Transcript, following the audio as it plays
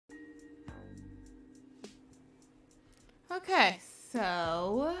Okay,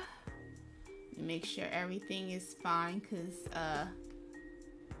 so make sure everything is fine, because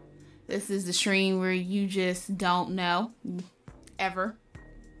this is the stream where you just don't know ever.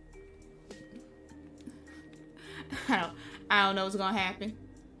 I don't know what's gonna happen.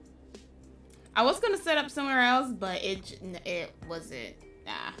 I was gonna set up somewhere else, but it wasn't.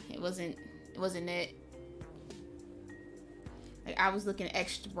 Nah, it wasn't it. Like, I was looking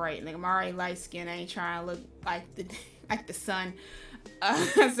extra bright. Like, I'm already light skinned. I ain't trying to look like the sun.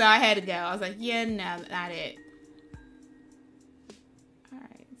 So I had to go. I was like, yeah, no, not it. All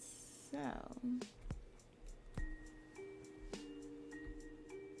right, so.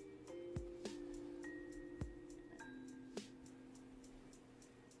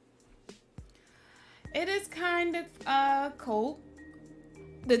 It is kind of cold.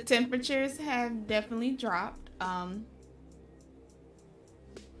 The temperatures have definitely dropped.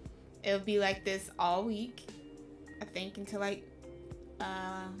 It'll be like this all week, I think, until like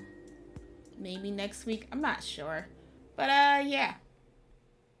maybe next week. I'm not sure, but yeah.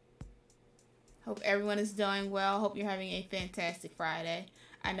 Hope everyone is doing well. Hope you're having a fantastic Friday.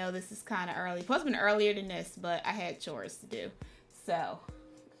 I know this is kind of early. Supposed to be earlier than this, but I had chores to do, so.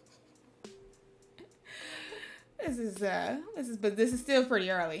 This is still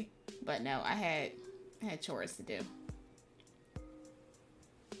pretty early. But no, I had chores to do.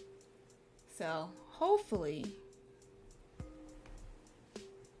 So hopefully.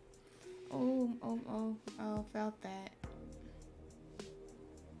 Oh, felt that.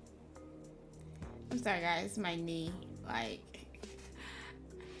 I'm sorry guys, my knee, like.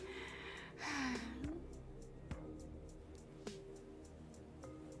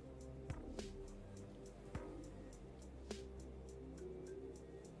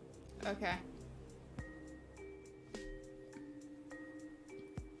 Okay.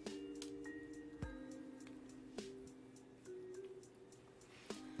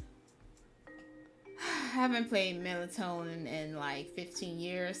 I haven't played Melatonin in like 15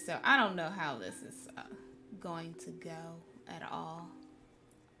 years, so I don't know how this is going to go at all.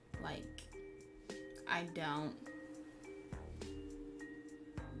 Like, I don't.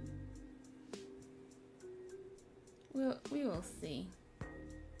 We will see.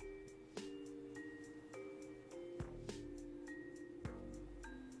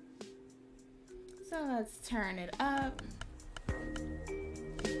 So let's turn it up.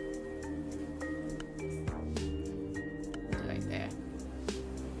 Right there.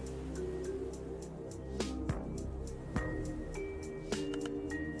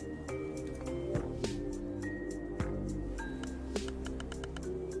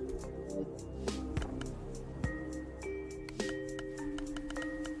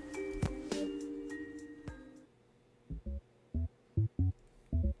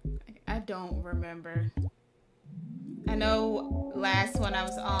 I don't remember. I know last one I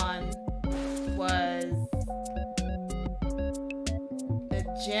was on was the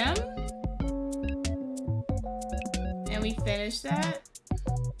gym, and we finished that.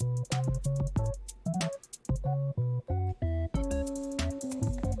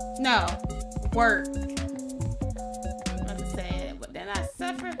 No, work. I'm about to say it, but then I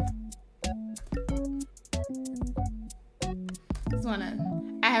suffer. Just wanna.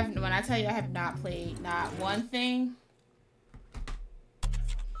 When I tell you I have not played not one thing.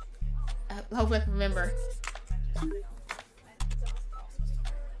 Hopefully I can remember.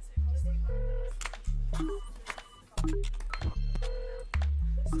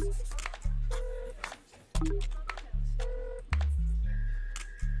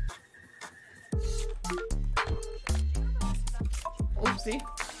 Oopsie.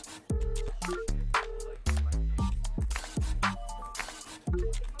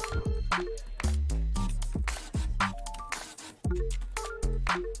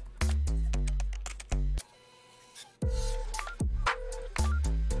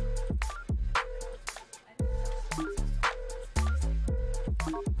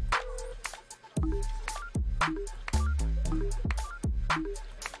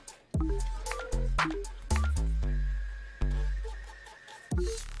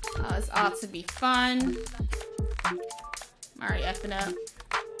 This ought to be fun. I'm already effing up.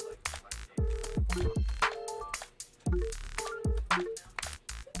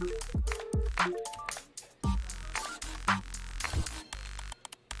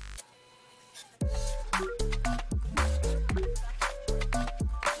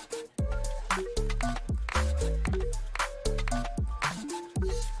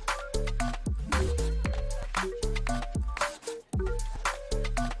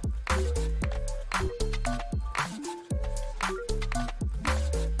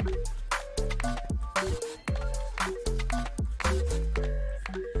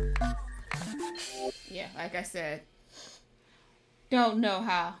 like I said, don't know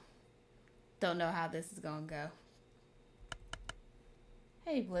how this is gonna go.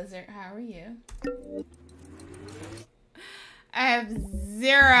 Hey Blizzard, how are you? I have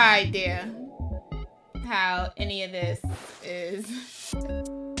zero idea how any of this is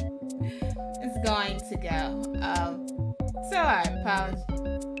going to go. So I apologize.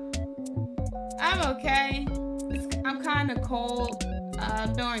 I'm okay. I'm kind of cold.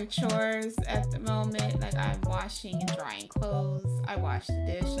 I'm doing chores at the moment. Like I'm washing and drying clothes. I wash the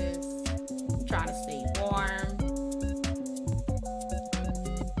dishes. I'm trying to stay warm.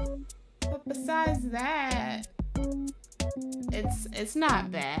 But besides that, it's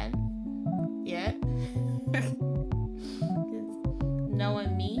not bad yet.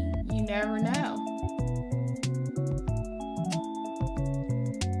 Knowing me, you never know.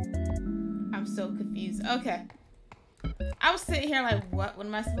 I'm so confused. Okay. I was sitting here like, what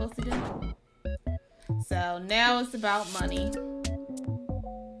am I supposed to do? So now it's about money.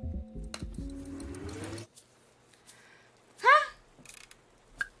 Huh?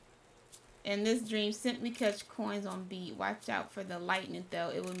 In this dream, simply catch coins on beat. Watch out for the lightning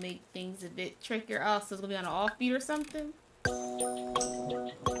though. It will make things a bit trickier. Oh, so it's gonna be on an offbeat or something?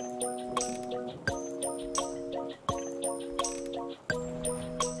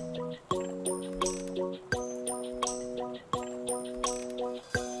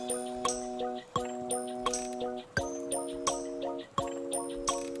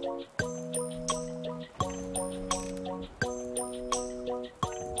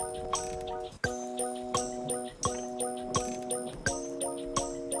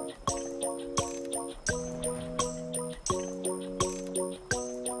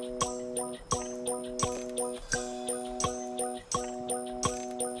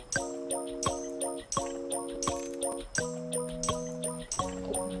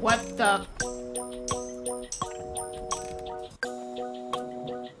 What the?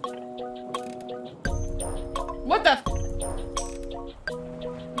 What the?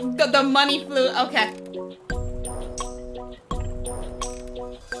 The money flew. Okay.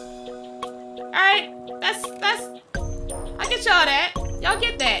 Alright. That's. I get y'all that. Y'all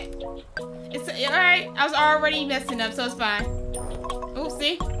get that. It's alright. I was already messing up, so it's fine. Oh,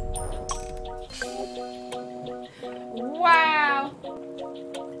 see? Wow.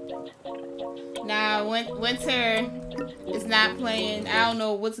 Nah, Winter is not playing. I don't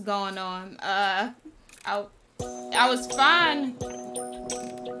know what's going on. I was fine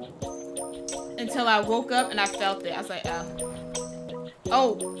until I woke up and I felt it. I was like,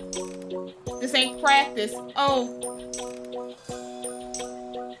 oh, this ain't practice. Oh.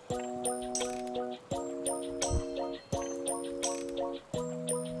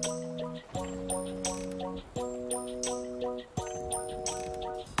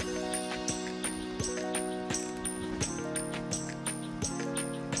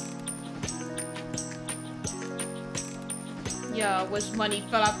 Yo, I wish money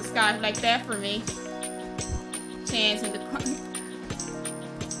fell out the sky like that for me. Chance in the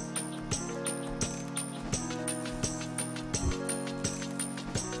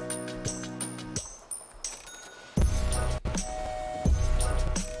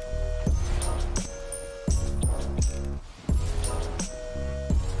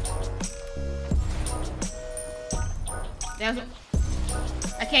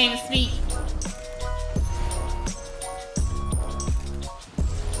I can't even speak.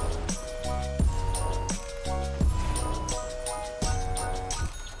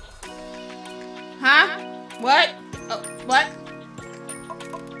 Huh? What? Oh, what?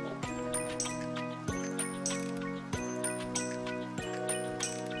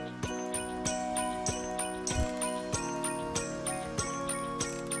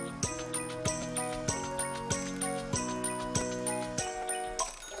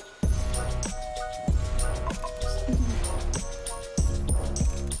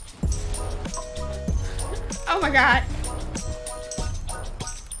 Oh my God.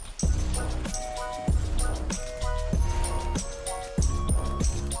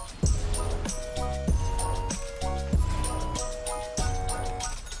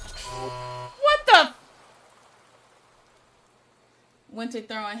 Winter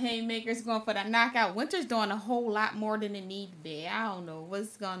throwing haymakers, going for the knockout. Winter's doing a whole lot more than it need to be. I don't know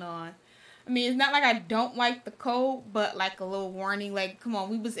what's going on. I mean, it's not like I don't like the cold, but like a little warning. Like, come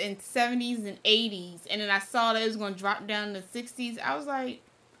on, we was in 70s and 80s, and then I saw that it was going to drop down to 60s. I was like,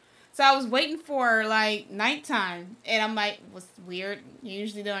 so I was waiting for like nighttime, and I'm like, what's weird?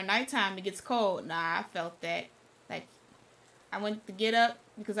 Usually during nighttime it gets cold. Nah, I felt that. Like, I went to get up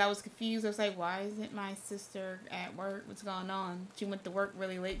because I was confused. I was like, why isn't my sister at work? What's going on? She went to work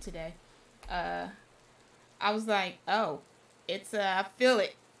really late today. I was like, oh, it's I feel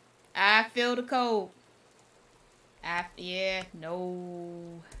it. I feel the cold. Yeah,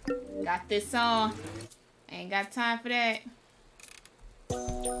 no. Got this on. Ain't got time for that.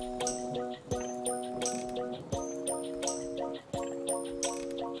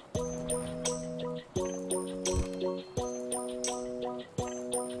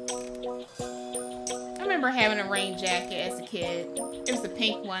 I remember having a rain jacket as a kid. It was a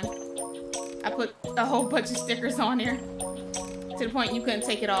pink one. I put a whole bunch of stickers on there to the point you couldn't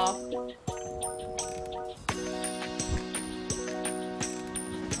take it off.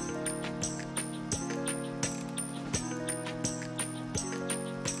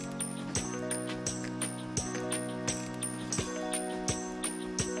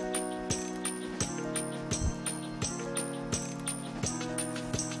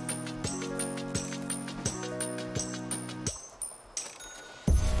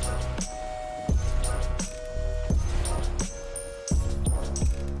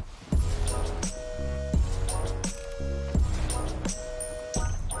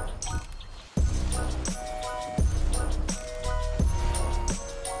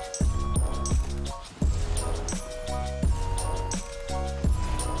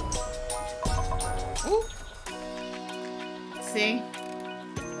 See?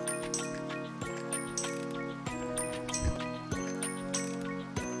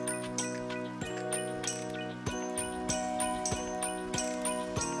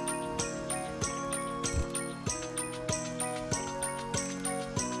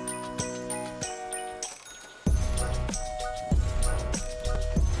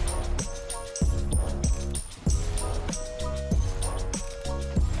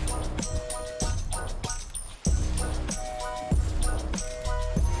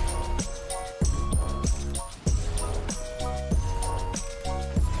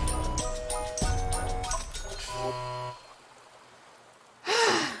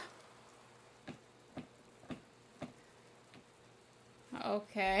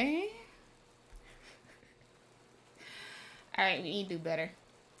 Okay. Alright, we need to do better.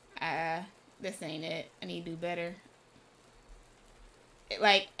 This ain't it. I need to do better.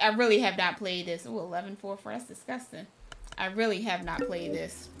 Like, I really have not played this. Ooh, 11-4 for us. Disgusting. I really have not played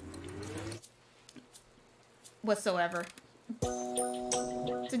this whatsoever.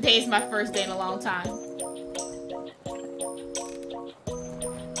 Today's my first day in a long time.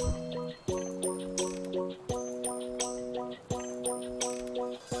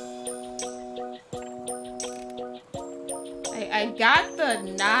 I got the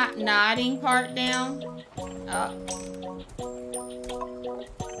not nodding part down.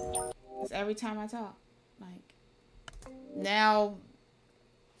 It's every time I talk. Like, now.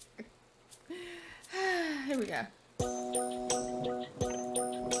 Here we go.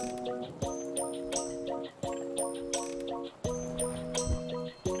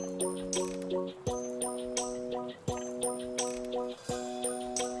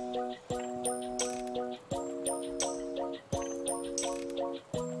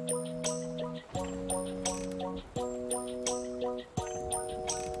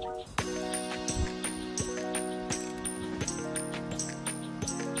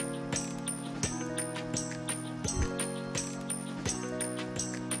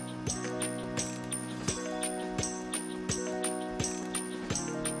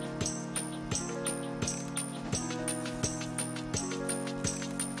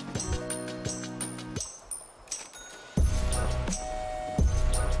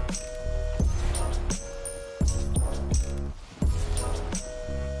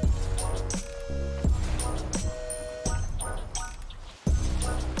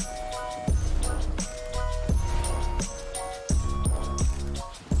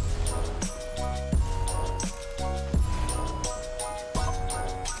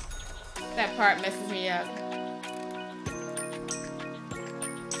 That part messes me up.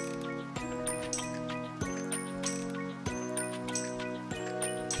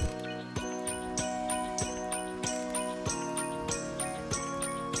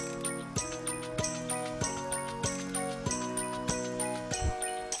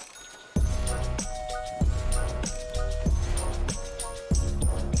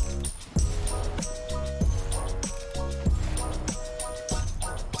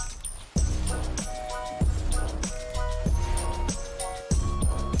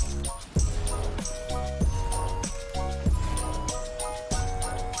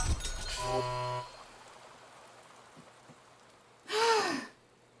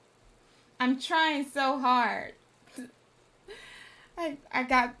 I'm trying so hard. I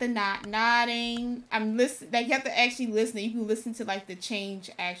got the not nodding. I'm listening. Like, you have to actually listen. You can listen to like the change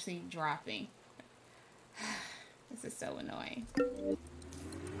actually dropping. This is so annoying.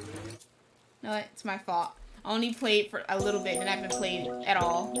 No, it's my fault. I only played for a little bit and I haven't played at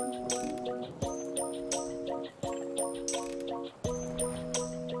all.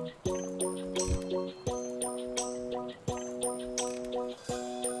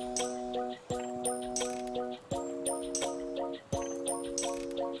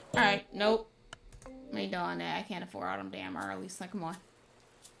 Alright, nope. I ain't doing that. I can't afford all them damn earlies. Like, come on.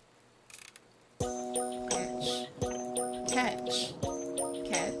 Catch. Catch.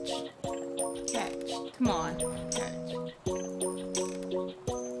 Catch. Catch. Come on. Catch.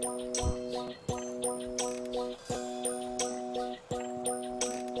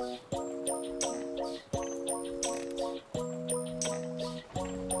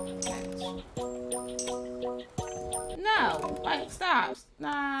 No, like, stop.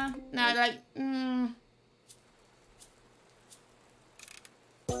 Nah, like,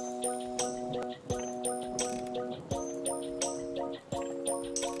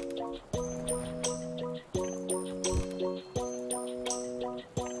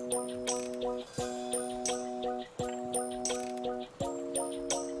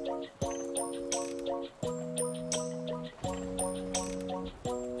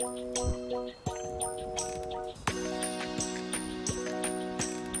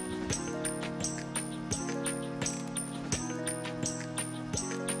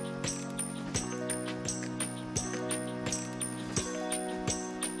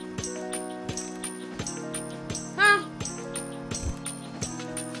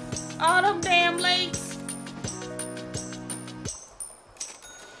 all them damn lakes.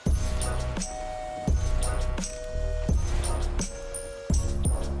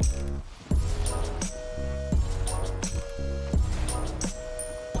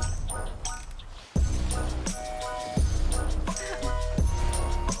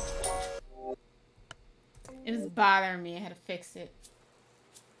 It was bothering me. I had to fix it.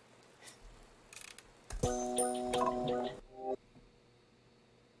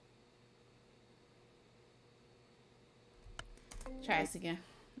 Try this again.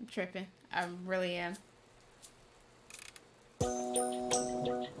 I'm tripping. I really am.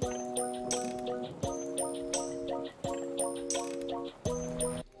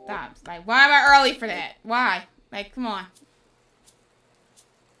 Stop. Like, why am I early for that? Why? Like, come on.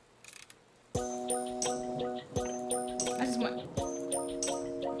 I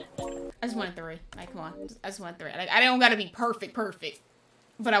just want a 3. Like, come on. I just want a 3. Like, I don't gotta be perfect,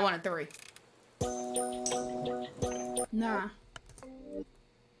 but I want a 3. Nah.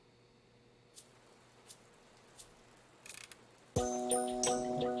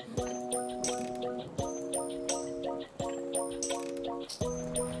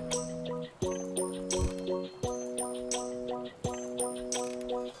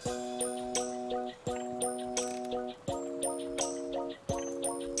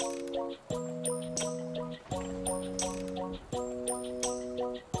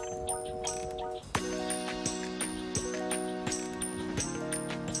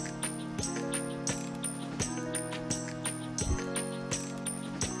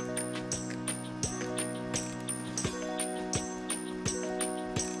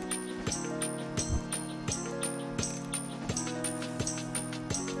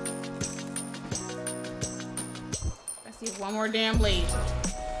 One more damn lead.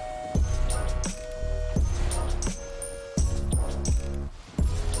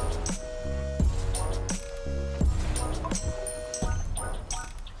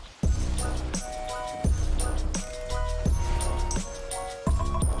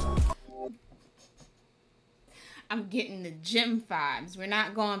 I'm getting the gym vibes. We're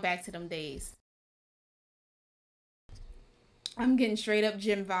not going back to them days. I'm getting straight up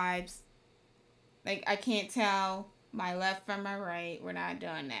gym vibes. Like, I can't tell my left from my right. We're not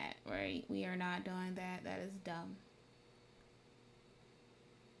doing that. Right? We are not doing that. That is dumb.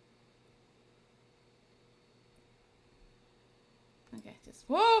 Okay, just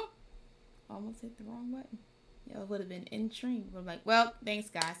whoa! Almost hit the wrong button. Y'all would have been intrigued. We're like, well, thanks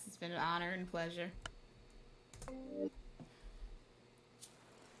guys. It's been an honor and pleasure.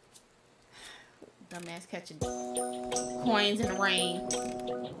 Dumbass catching coins in the rain.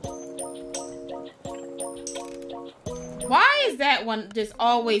 Why is that one just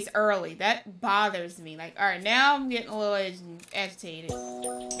always early? That bothers me. Like, alright, now I'm getting a little agitated.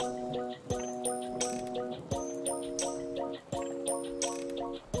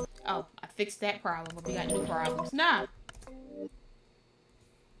 Oh, I fixed that problem, but we got new problems. Nah.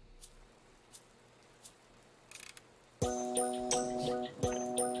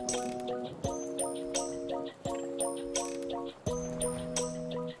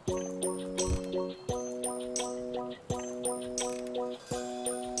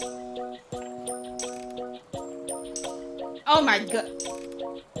 Oh my god.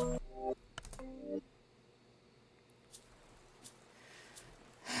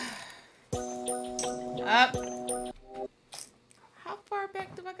 Up. How far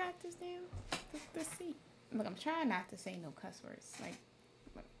back do I got this damn this seat? Look, I'm trying not to say no cuss words. Like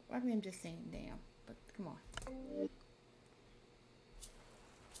I'm just saying damn. But come on.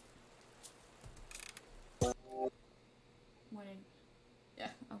 Yeah,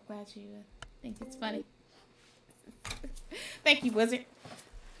 I'm glad you think it's funny. Thank you, Wizard.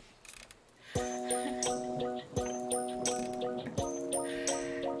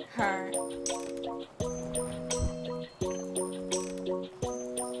 Hard.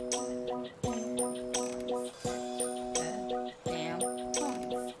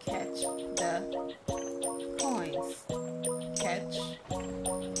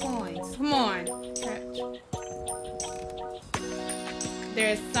 Come on, catch.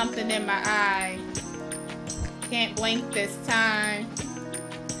 There's something in my eye. Can't blink this time.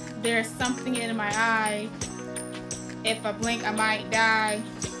 There's something in my eye. If I blink, I might die.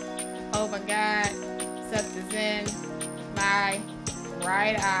 Oh my God, something's in my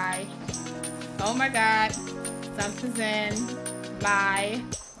right eye. Oh my God, something's in my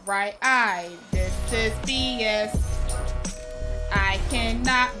right eye. This is BS. I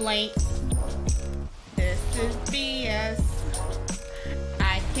cannot blink. This is BS.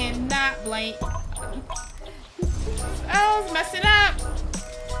 I cannot blink. Oh, it's messing up.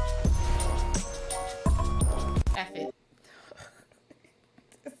 F it.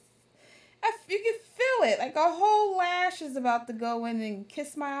 You can feel it. Like a whole lash is about to go in and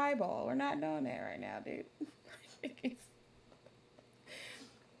kiss my eyeball. We're not doing that right now, dude.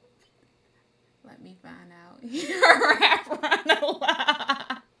 Let me find out. You're a rapper on the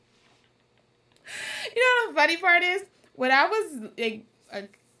line. You know what the funny part is? When I was like,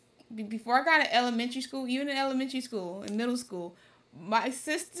 before I got to elementary school, even in elementary school, in middle school, my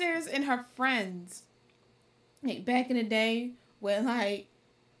sisters and her friends, like back in the day, when like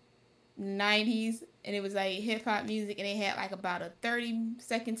 90s, and it was like hip hop music, and they had like about a 30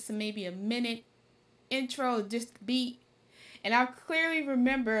 seconds to maybe a minute intro, just beat. And I clearly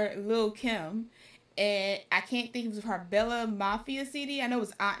remember Lil' Kim, and I can't think of her Bella Mafia CD. I know it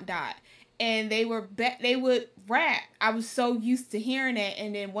was Aunt Dot. And they would rap. I was so used to hearing that.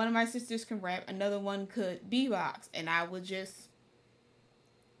 And then one of my sisters can rap, another one could beatbox, and I would just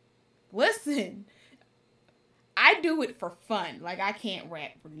listen. I do it for fun. Like, I can't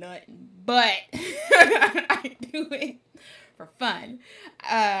rap for nothing, but I do it for fun.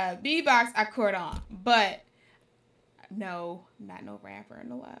 Beatbox, I caught on, but no, not no rapper on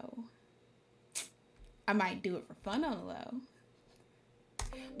the low. I might do it for fun on the low,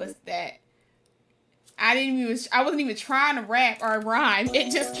 but that I wasn't even trying to rap or rhyme.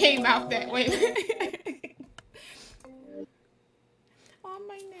 It just came out that way. All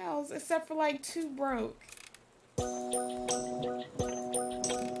my nails, except for like 2 broke. But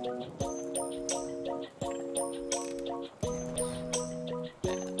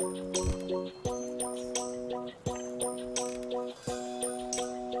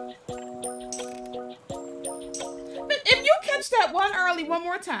if you catch that one early one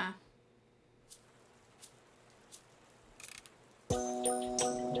more time.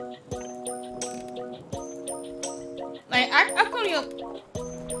 Like, I call you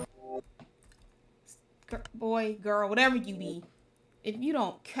boy, girl, whatever you be. If you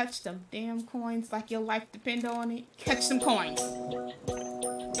don't catch them damn coins like your life depend on it, catch some coins.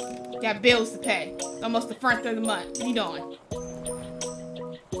 Got bills to pay. Almost the front of the month. What you doing?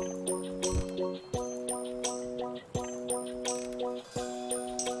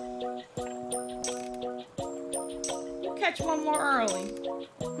 You catch one more early.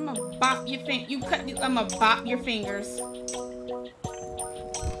 I'm gonna bop your I'm gonna bop your fingers.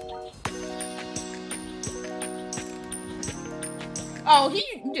 Oh,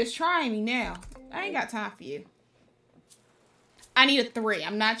 you just trying me now. I ain't got time for you. I need a 3.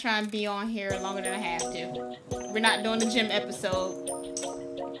 I'm not trying to be on here longer than I have to. We're not doing the gym episode.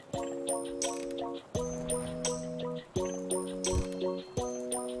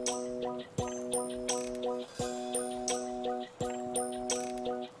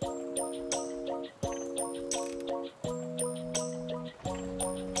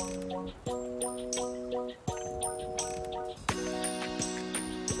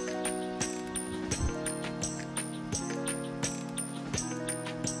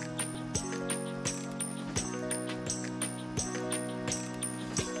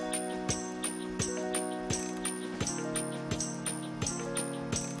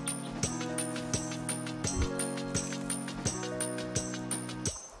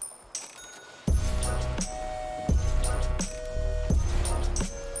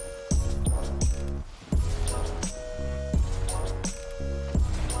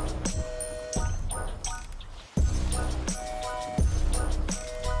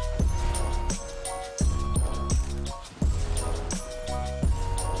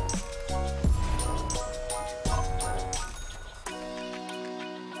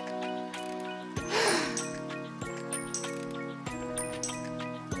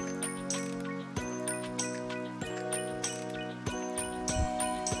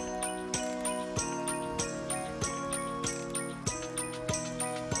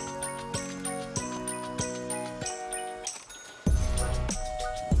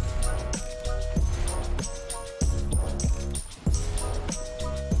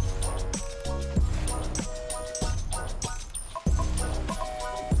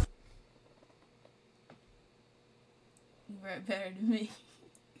 rap better than me.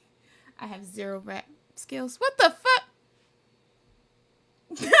 I have 0 rap skills. What the fuck?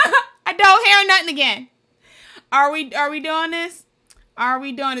 I don't hear nothing again. Are we doing this? Are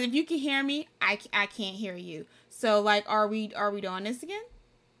we doing it? If you can hear me, I can't hear you. So like, are we doing this again?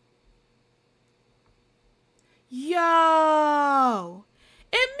 Yo,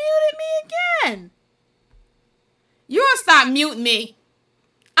 it muted me again. You gonna stop muting me?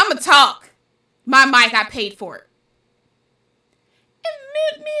 I'ma talk. My mic, I paid for it. It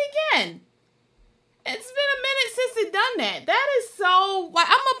muted me again. It's been a minute since it done that. That is so, like,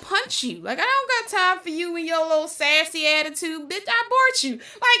 I'ma punch you. Like, I don't got time for you and your little sassy attitude. Bitch, I bored you.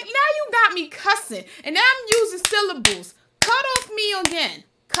 Like, now you got me cussing. And now I'm using syllables. Cut off me again.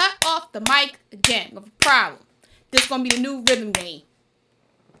 Cut off the mic again. No problem. This gonna be the new rhythm game.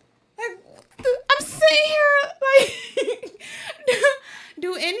 Like, I'm sitting here, like,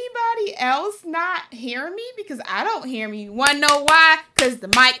 do anybody else not hear me? Because I don't hear me. You wanna know why? Because the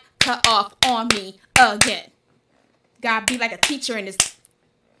mic cut off on me again. Gotta be like a teacher in this.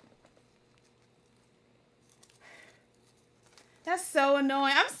 That's so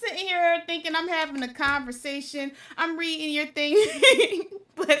annoying. I'm sitting here thinking I'm having a conversation. I'm reading your thing.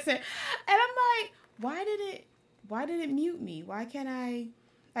 Listen. And I'm like, why did it mute me? Why can't I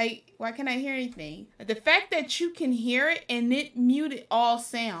hear anything? The fact that you can hear it and it muted all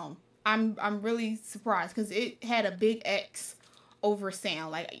sound, I'm really surprised because it had a big X over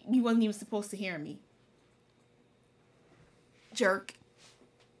sound. Like, you wasn't even supposed to hear me. Jerk.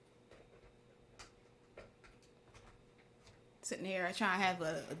 Sitting here trying to have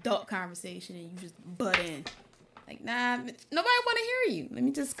an adult conversation and you just butt in. Like, nah, nobody want to hear you. Let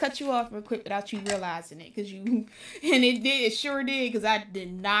me just cut you off real quick without you realizing it. And it sure did, because I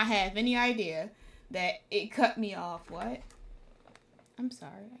did not have any idea that it cut me off. What? I'm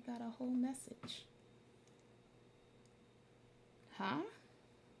sorry, I got a whole message. Huh?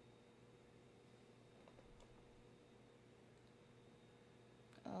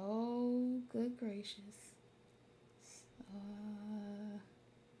 Oh, good gracious.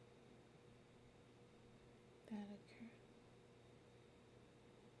 That occurred.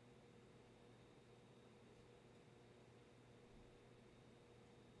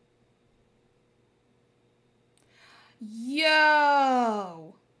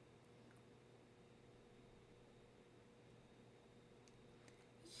 Yo!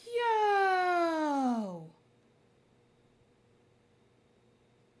 Yo!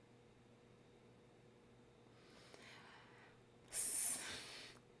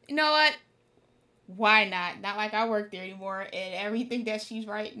 You know what? Why not? Not like I work there anymore, and everything that she's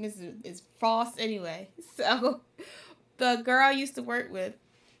writing is false anyway. So, the girl I used to work with,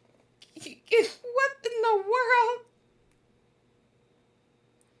 what in the world?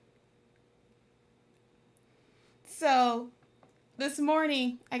 So, this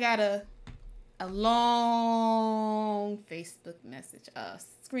morning, I got a long Facebook message,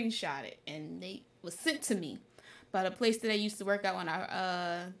 screenshot it, and they was sent to me by the place that I used to work at when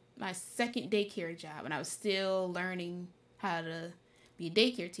my second daycare job, and I was still learning how to be a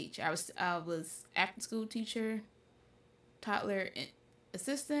daycare teacher. I was after school teacher, toddler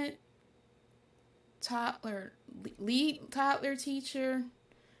assistant, lead toddler teacher,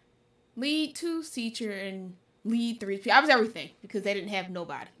 lead 2 teacher, and lead 3. I was everything because they didn't have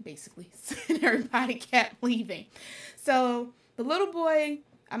nobody, basically. And everybody kept leaving. So the little boy,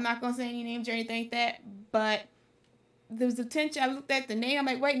 I'm not going to say any names or anything like that, but there was attention. I looked at the name. I'm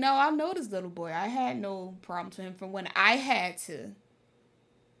like, wait, no, I know this little boy. I had no problems with him from when I had to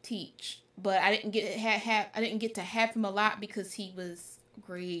teach, but I didn't get to have him a lot because he was a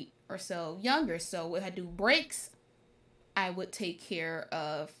grade or so younger. So when I do breaks, I would take care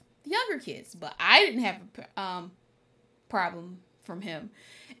of the younger kids, but I didn't have a problem from him,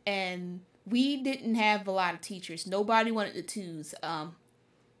 and we didn't have a lot of teachers. Nobody wanted the 2s.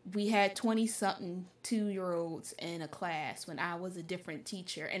 We had 20-something 2-year-olds in a class when I was a different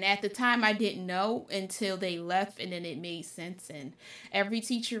teacher. And at the time, I didn't know until they left, and then it made sense. And every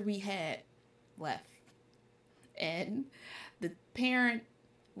teacher we had left. And the parent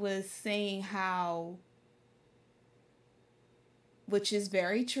was saying how, which is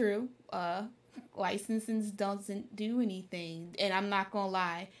very true, licensing doesn't do anything. And I'm not going to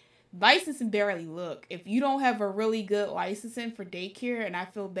lie. Licensing barely look. If you don't have a really good licensing for daycare, and I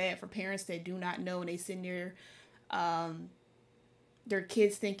feel bad for parents that do not know and they send their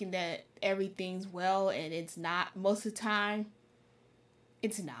kids thinking that everything's well, and it's not. Most of the time,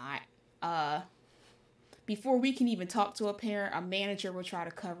 it's not. Before we can even talk to a parent, a manager will try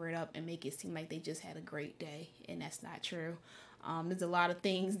to cover it up and make it seem like they just had a great day, and that's not true. There's a lot of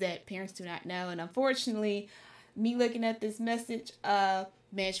things that parents do not know, and unfortunately, me looking at this message,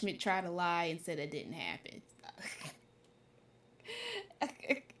 management tried to lie and said it didn't happen.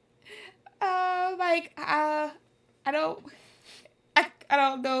 I don't, I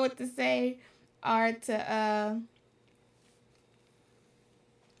don't know what to say or to,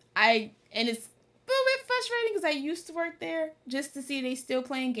 and it's a little bit frustrating because I used to work there just to see they still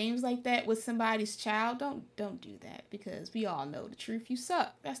playing games like that with somebody's child. Don't do that because we all know the truth. You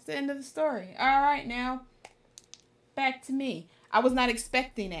suck. That's the end of the story. All right, now back to me. I was not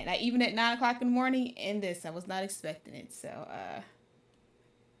expecting that. Like, even at 9 o'clock in the morning in this, I was not expecting it. So,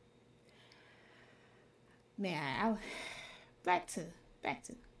 man, back to.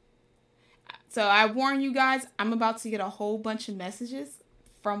 So I warn you guys, I'm about to get a whole bunch of messages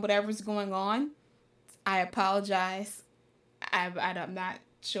from whatever's going on. I apologize. I'm not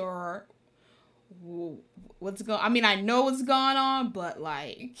sure what's going. I mean, I know what's going on, but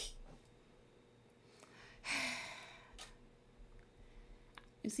like,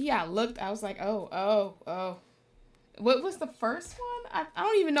 you see, I looked. I was like, oh. What was the first one? I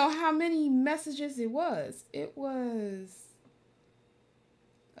don't even know how many messages it was. It was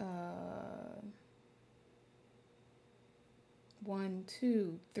 1,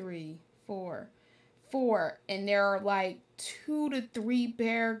 2, 3, 4, and there are like 2 to 3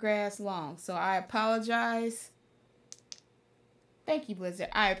 paragraphs long. So I apologize. Thank you, Blizzard.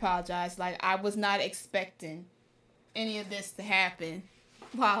 I apologize. Like, I was not expecting any of this to happen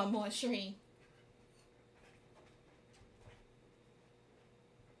while I'm on stream.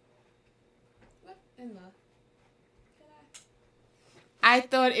 What in the? I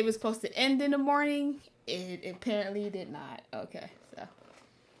thought it was supposed to end in the morning. It apparently did not. Okay,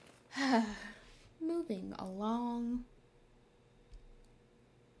 so moving along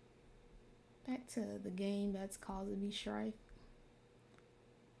back to the game that's causing me strife.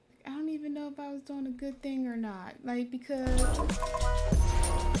 Like, I don't even know if I was doing a good thing or not. Like, because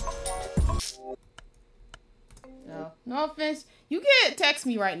no offense, you can text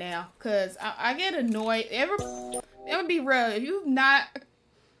me right now because I get annoyed. It would be real if you've not.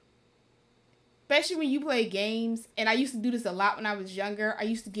 Especially when you play games, and I used to do this a lot when I was younger. I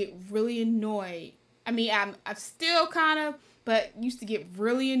used to get really annoyed. I mean, I'm still kind of, but used to get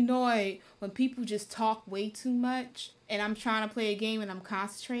really annoyed when people just talk way too much, and I'm trying to play a game and I'm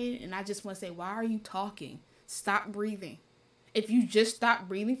concentrated, and I just want to say, why are you talking? Stop breathing. If you just stop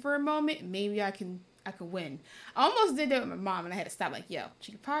breathing for a moment, maybe I can win. I almost did that with my mom, and I had to stop. Like, yo,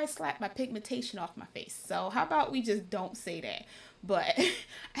 she could probably slap my pigmentation off my face. So how about we just don't say that? But I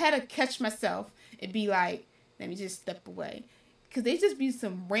had to catch myself and be like, let me just step away. Because they just be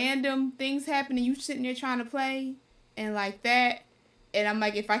some random things happening. You sitting there trying to play and like that. And I'm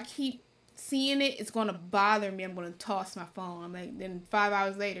like, if I keep seeing it, it's going to bother me. I'm going to toss my phone. I'm like, then 5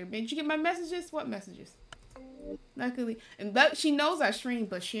 hours later, did you get my messages? What messages? Luckily. And she knows I stream,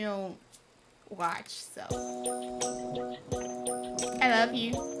 but she don't watch. So I love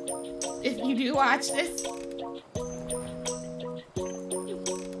you. If you do watch this.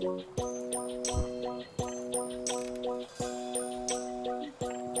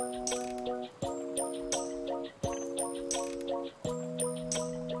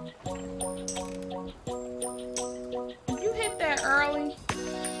 Early.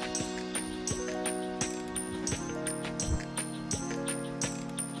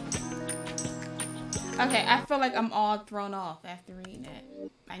 Okay, I feel like I'm all thrown off after reading that.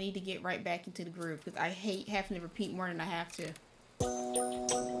 I need to get right back into the groove because I hate having to repeat more than I have to.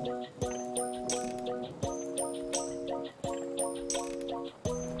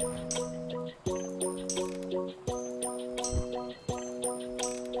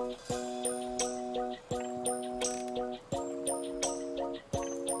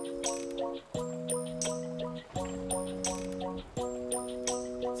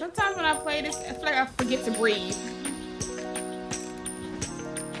 Sometimes when I play this, I feel like I forget to breathe.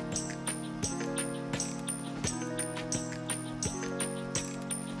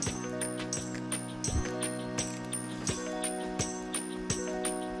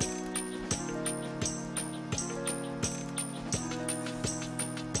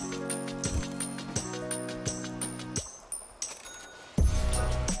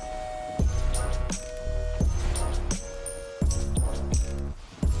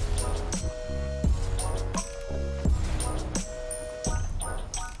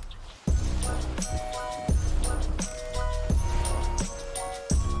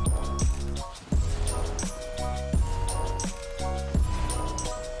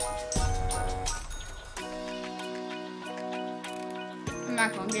 I'm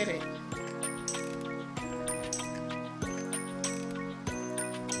not gonna get it.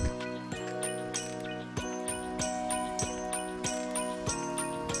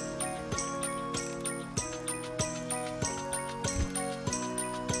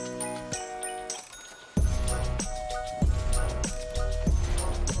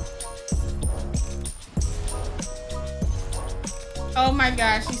 Oh my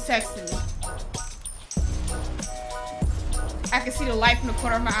gosh, she's texting me. I can see the light from the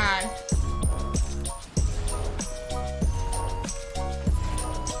corner of my eye.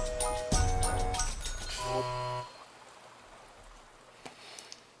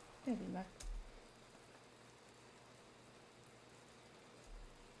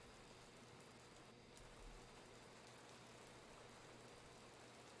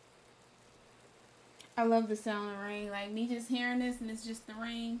 I love the sound of rain. Like me just hearing this and it's just the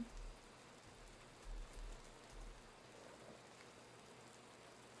rain.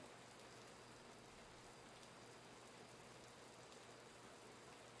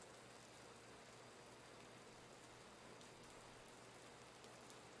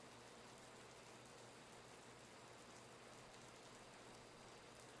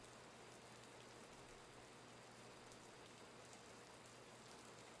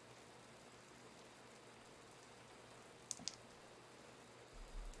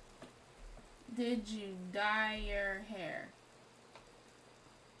 Did you dye your hair?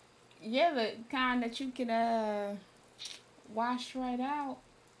 Yeah, the kind that you could wash right out.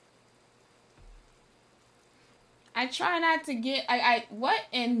 I try not to get what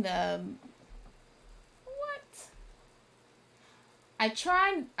in the what?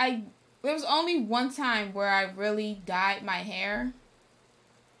 There was only one time where I really dyed my hair.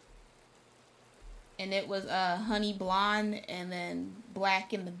 And it was honey blonde and then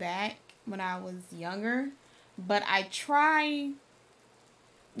black in the back when I was younger. But I try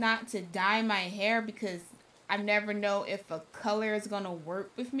not to dye my hair because I never know if a color is going to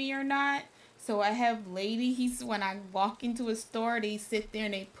work with me or not. So I have ladies, when I walk into a store, they sit there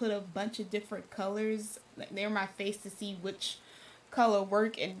and they put a bunch of different colors near my face to see which color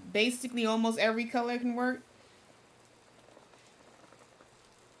work. And basically almost every color can work.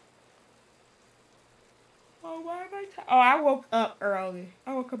 Oh, why am I tired? Oh, I woke up early.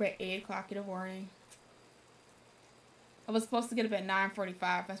 I woke up at 8 o'clock in the morning. I was supposed to get up at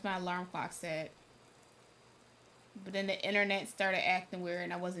 9:45. That's my alarm clock said. But then the internet started acting weird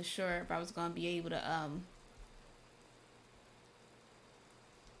and I wasn't sure if I was going to be able to,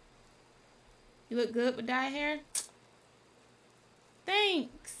 You look good with dyed hair?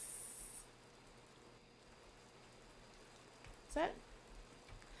 Thanks. Is that?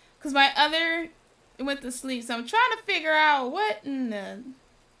 Because my other went to sleep, so I'm trying to figure out what in the...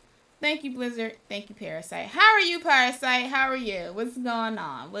 Thank you, Blizzard. Thank you, Parasite. How are you, Parasite? How are you? What's going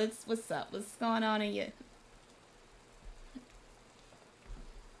on? What's up? What's going on in you?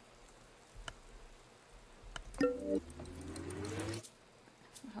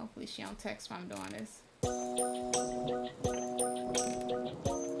 Hopefully she don't text while I'm doing this.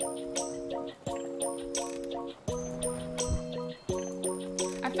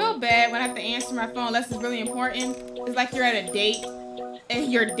 I feel bad when I have to answer my phone unless it's really important. It's like you're at a date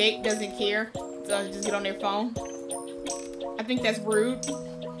and your date doesn't care, so just get on their phone. I think that's rude.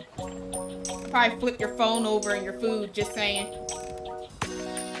 Probably flip your phone over and your food, just saying.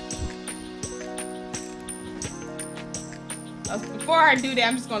 Before I do that,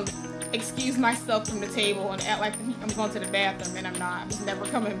 I'm just gonna excuse myself from the table and act like I'm going to the bathroom, and I'm not. I'm just never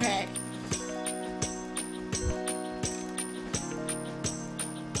coming back.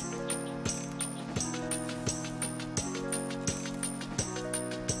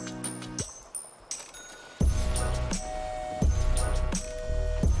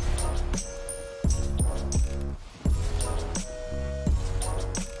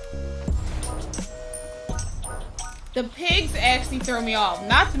 The pigs actually throw me off.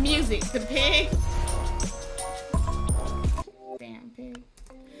 Not the music. The pig. Damn pig.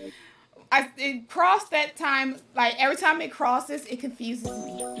 It crossed that time. Like, every time it crosses, it confuses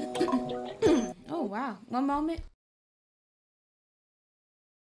me. Oh, wow. One moment.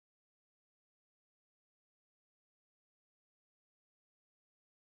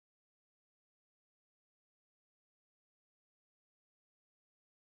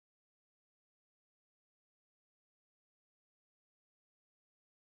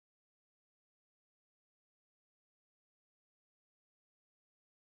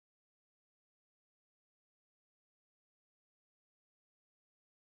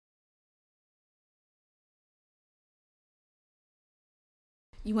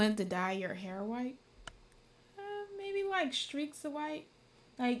 You wanted to dye your hair white? Maybe like streaks of white.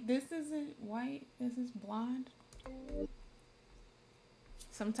 Like, this isn't white. This is blonde.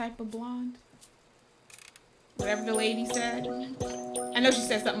 Some type of blonde. Whatever the lady said. I know she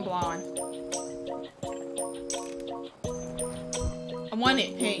said something blonde. I want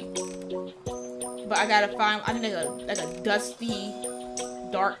it pink. But I gotta find, I need like a dusty,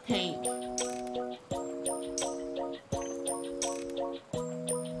 dark pink.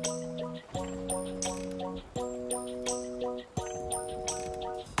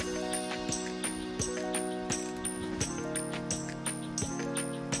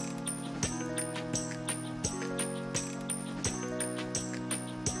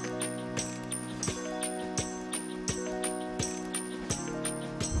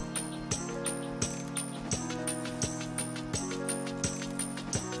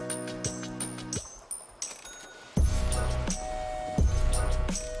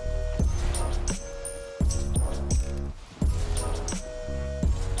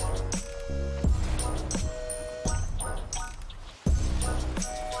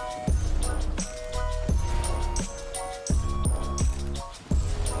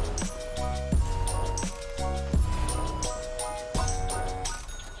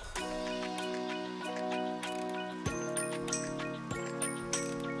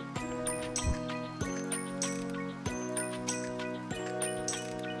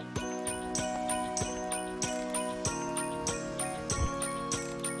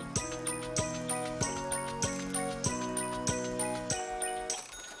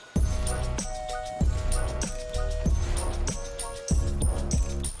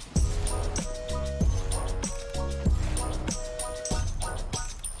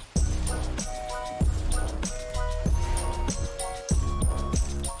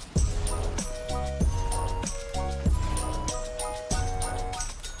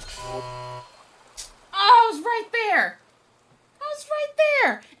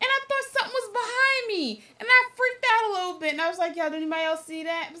 I was like, yo, did anybody else see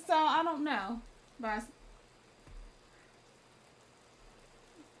that? So I don't know. But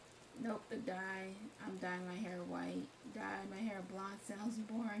nope, the dye. I'm dyeing my hair white. Dye my hair blonde sounds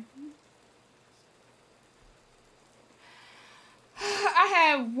boring. I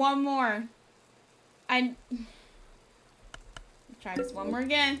have one more. Try this one more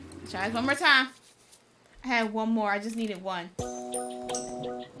again. Try this one more time. I had one more. I just needed one.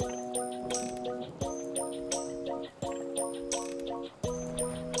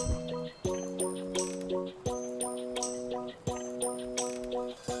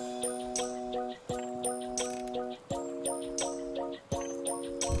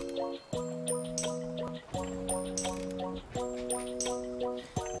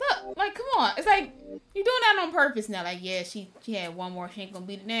 Look, like, come on. It's like, you're doing that on purpose now. Like, yeah, she had one more. She ain't gonna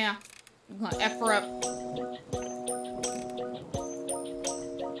beat it now. I'm gonna F her up.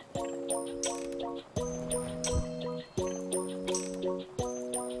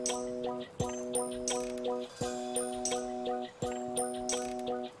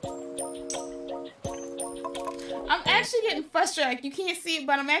 I'm actually getting frustrated. Like, you can't see it,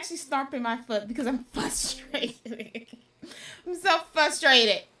 but I'm actually stomping my foot because I'm frustrated. I'm so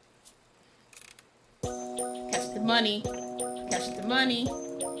frustrated. Catch the money. Catch the money.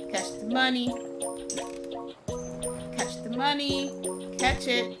 Catch the money. Catch the money. Catch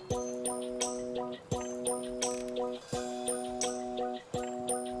it.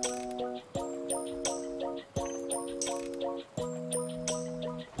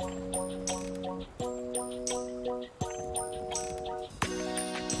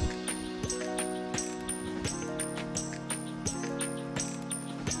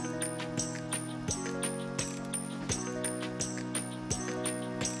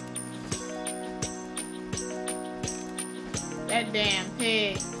 That damn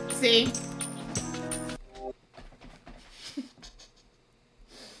pig. See?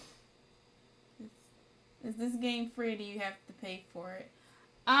 Is this game free or do you have to pay for it?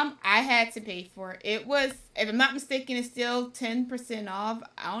 I had to pay for it. It was, if I'm not mistaken, it's still 10% off.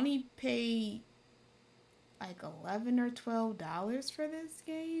 I only paid like $11 or $12 for this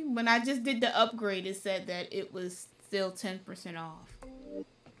game. When I just did the upgrade, it said that it was still 10% off.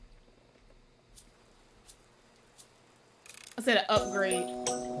 I said an upgrade.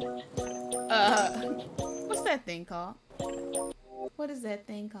 What's that thing called? What is that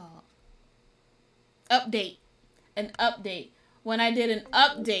thing called? Update. An update. When I did an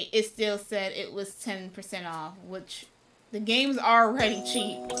update, it still said it was 10% off, which the game's already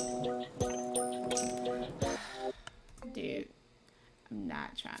cheap. Dude, I'm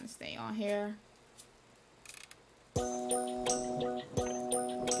not trying to stay on here.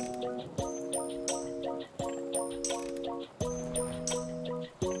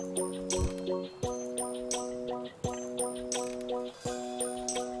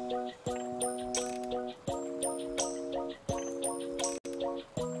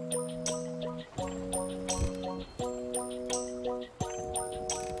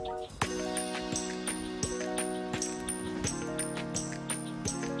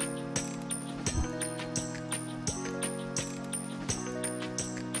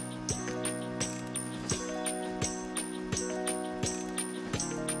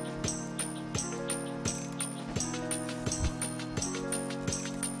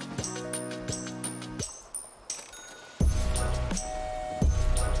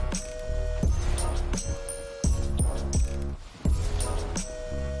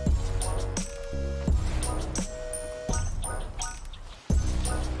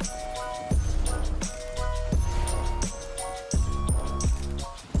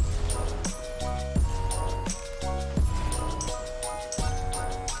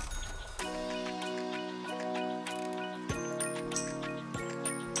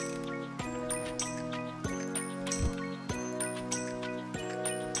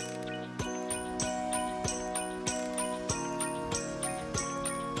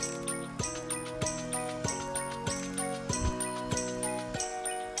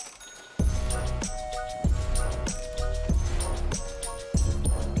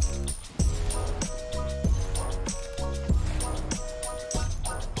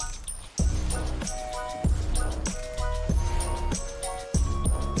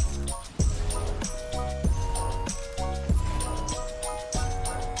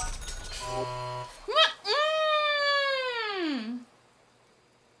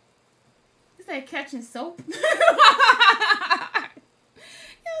 Catching soap. Yo, see,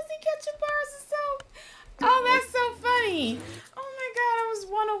 catching bars of soap. Oh, that's so funny. Oh my god, I was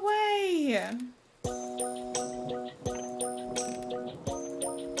one away.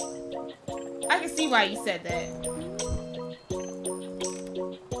 I can see why you said that.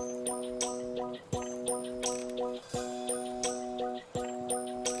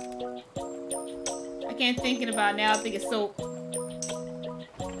 thinking about now. I think it's so...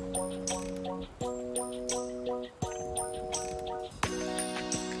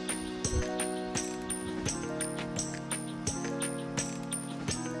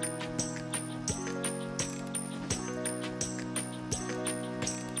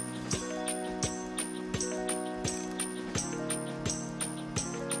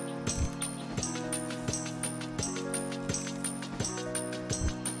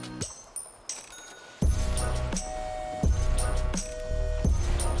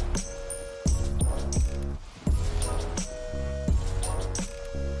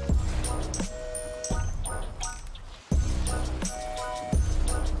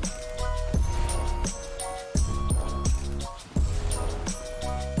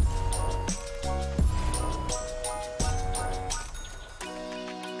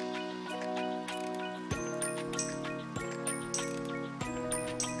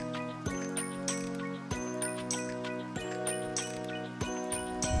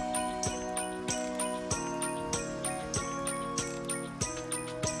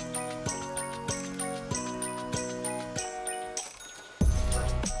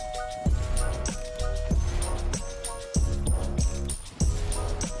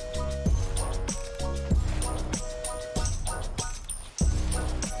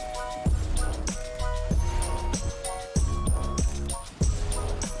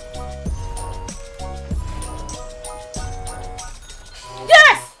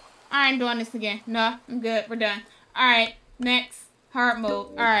 I ain't doing this again. No, I'm good. We're done. Alright, next. Hard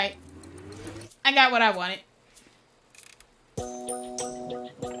mode. Alright. I got what I wanted.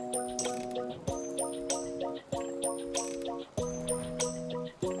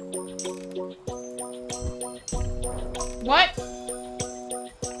 What?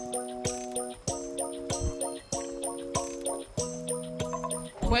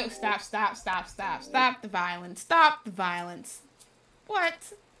 Wait, stop, stop, stop, stop. Stop the violence. Stop the violence. What?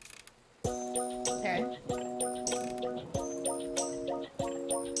 Okay.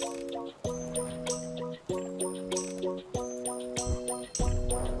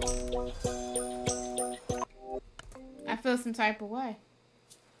 I feel some type of way.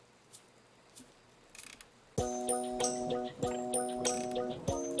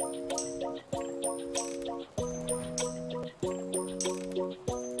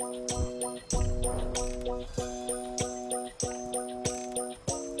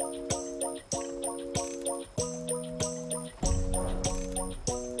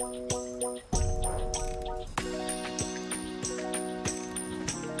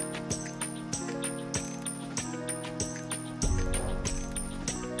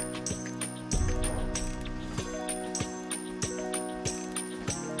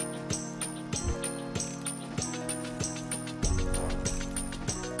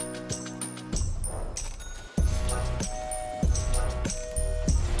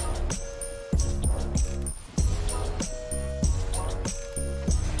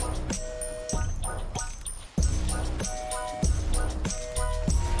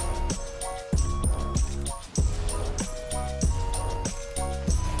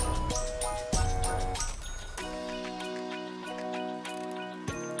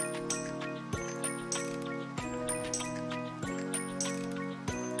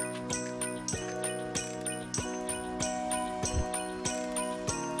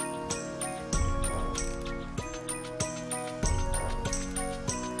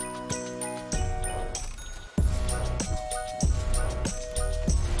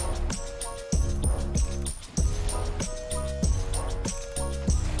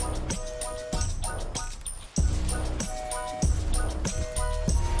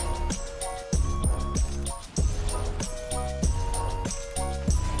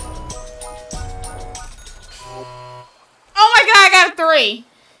 Three.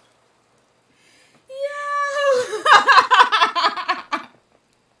 Yo.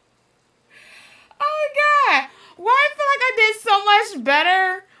 Oh god. Why I feel like I did so much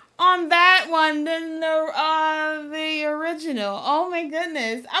better on that one than the original. Oh my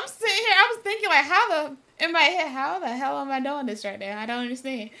goodness. I'm sitting here, I was thinking like in my head, how the hell am I doing this right now? I don't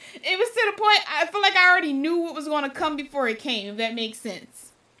understand. It was to the point I feel like I already knew what was going to come before it came, if that makes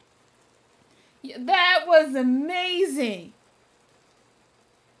sense. Yeah, that was amazing.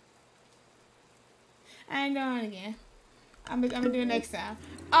 I ain't doing it again. I'm gonna do it next time.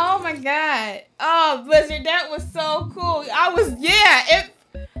 Oh my god. Oh, Blizzard, that was so cool.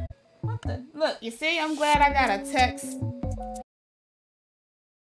 What the? Look, you see, I'm glad I got a text